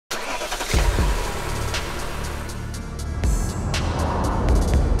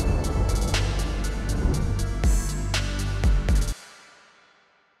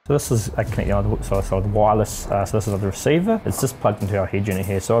So this is connecting on the wireless, so this is the receiver. It's just plugged into our head unit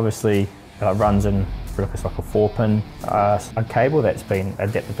here. So obviously it runs in through like a 4-pin a cable that's been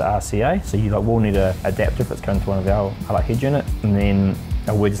adapted to RCA. So you will need an adapter if it's going to one of our head units. And then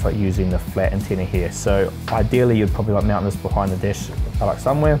we're just using the flat antenna here. So ideally you'd probably mount this behind the dash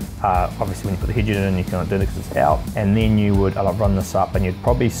somewhere. Obviously when you put the head unit in you cannot do this because it's out. And then you would run this up and you'd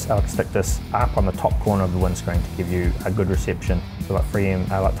probably stick this up on the top corner of the windscreen to give you a good reception. So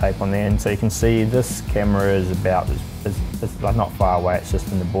 3M tape on there. And so you can see this camera is about, it's not far away, it's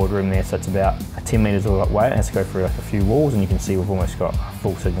just in the boardroom there. So it's about 10 meters away. It has to go through a few walls and you can see we've almost got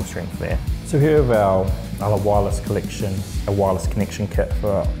full signal strength there. So here we have our wireless collection, a wireless connection kit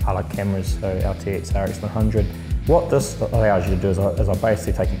for our cameras, so our TX RX100. What this allows you to do is I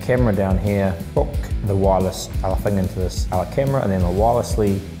basically take a camera down here, hook the wireless thing into this camera, and then I'll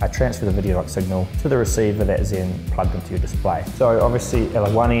wirelessly transfer the video signal to the receiver that is then plugged into your display. So obviously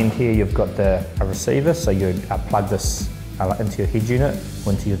at one end here you've got a receiver, so you'd plug this into your head unit,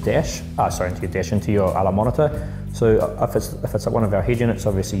 into your dash, into your monitor. So if it's one of our head units,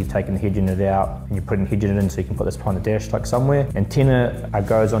 obviously you've taken the head unit out and you're putting the head unit in so you can put this behind the dash somewhere. Antenna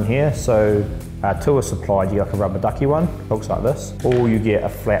goes on here, so two are supplied. You get a rubber ducky one, looks like this, or you get a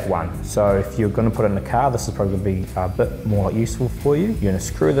flat one. So if you're going to put it in the car, this is probably going to be a bit more useful for you. You're going to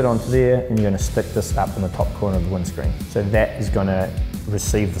screw that onto there and you're going to stick this up in the top corner of the windscreen. So that is going to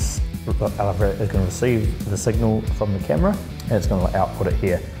receive this. It's going to receive the signal from the camera and it's going to output it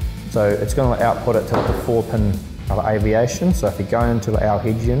here. So it's going to output it to the 4-pin aviation. So if you go into our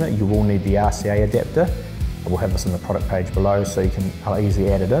head unit, you will need the RCA adapter. We'll have this on the product page below so you can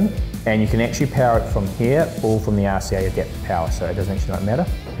easily add it in. And you can actually power it from here or from the RCA adapter power, so it doesn't actually matter.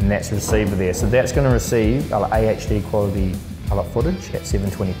 And that's the receiver there. So that's going to receive AHD quality footage at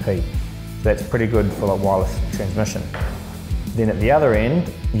 720p. So that's pretty good for wireless transmission. Then at the other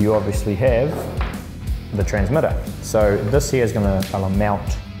end, you obviously have the transmitter. So this here is going to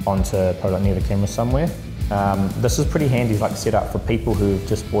mount onto probably near the camera somewhere. This is pretty handy set up for people who've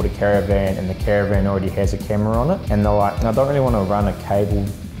just bought a caravan and the caravan already has a camera on it. And they're like, I don't really want to run a cable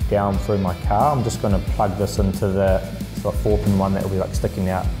down through my car. I'm just going to plug this into the 4-pin one that will be sticking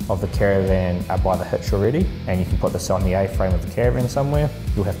out of the caravan by the hitch already. And you can put this on the A-frame of the caravan somewhere.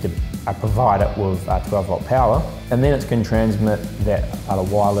 You'll have to provide it with 12-volt power. And then it's going to transmit that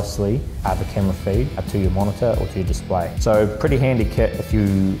wirelessly the camera feed to your monitor or to your display. So pretty handy kit if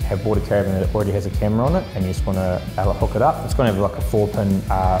you have bought a caravan that already has a camera on it and you just want to hook it up. It's going to have a 4-pin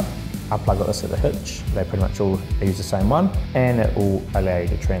plug like this at the hitch. They pretty much all use the same one, and it will allow you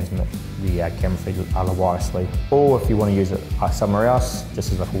to transmit the camera feed wirelessly. Or if you want to use it somewhere else,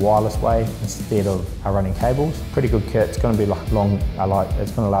 just as a wireless way instead of running cables. Pretty good kit. It's going to be long.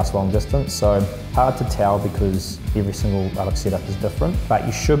 It's going to last long distance. So hard to tell because every single setup is different. But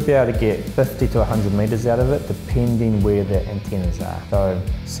you should be able to get 50 to 100 meters out of it, depending where the antennas are. So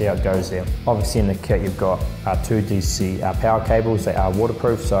see how it goes there. Obviously in the kit you've got two DC power cables. They are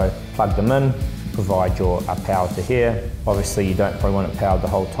waterproof, so plug them in. Provide your power to here. Obviously you don't probably want it powered the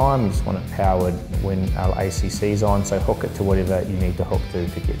whole time, you just want it powered when ACC is on, so hook it to whatever you need to hook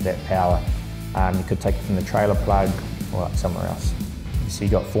to get that power. You could take it from the trailer plug or somewhere else. So you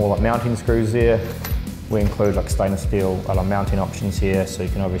got 4 mounting screws there. We include stainless steel mounting options here, so you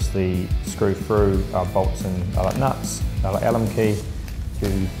can obviously screw through bolts and nuts, Allen key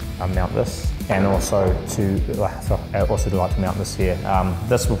to mount this, and also to mount this here.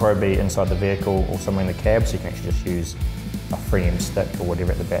 This will probably be inside the vehicle or somewhere in the cab, so you can actually just use a 3M stick or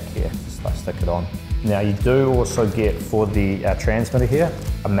whatever at the back here, just stick it on. Now you do also get for the transmitter here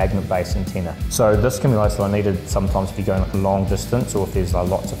a magnet-based antenna. So this can be also needed sometimes if you're going a long distance or if there's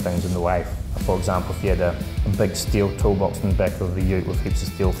lots of things in the way. For example, if you had a big steel toolbox in the back of the ute with heaps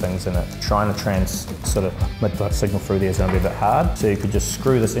of steel things in it, trying to submit the signal through there is going to be a bit hard. So you could just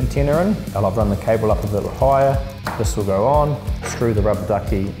screw this antenna in. I'll run the cable up a bit higher. This will go on, screw the rubber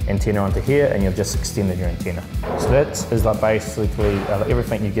ducky antenna onto here, and you've just extended your antenna. So that is basically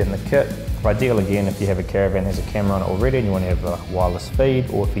everything you get in the kit. Ideal again if you have a caravan that has a camera on it already and you want to have a wireless feed,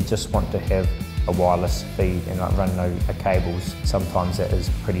 or if you just want to have a wireless feed and run no cables. Sometimes that is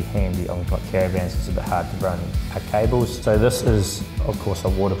pretty handy on caravans. It's a bit hard to run cables. So this is of course a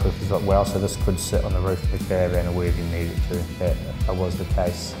waterproof as well, so this could sit on the roof of the caravan or wherever you need it to. That was the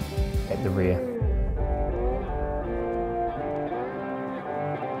case at the rear.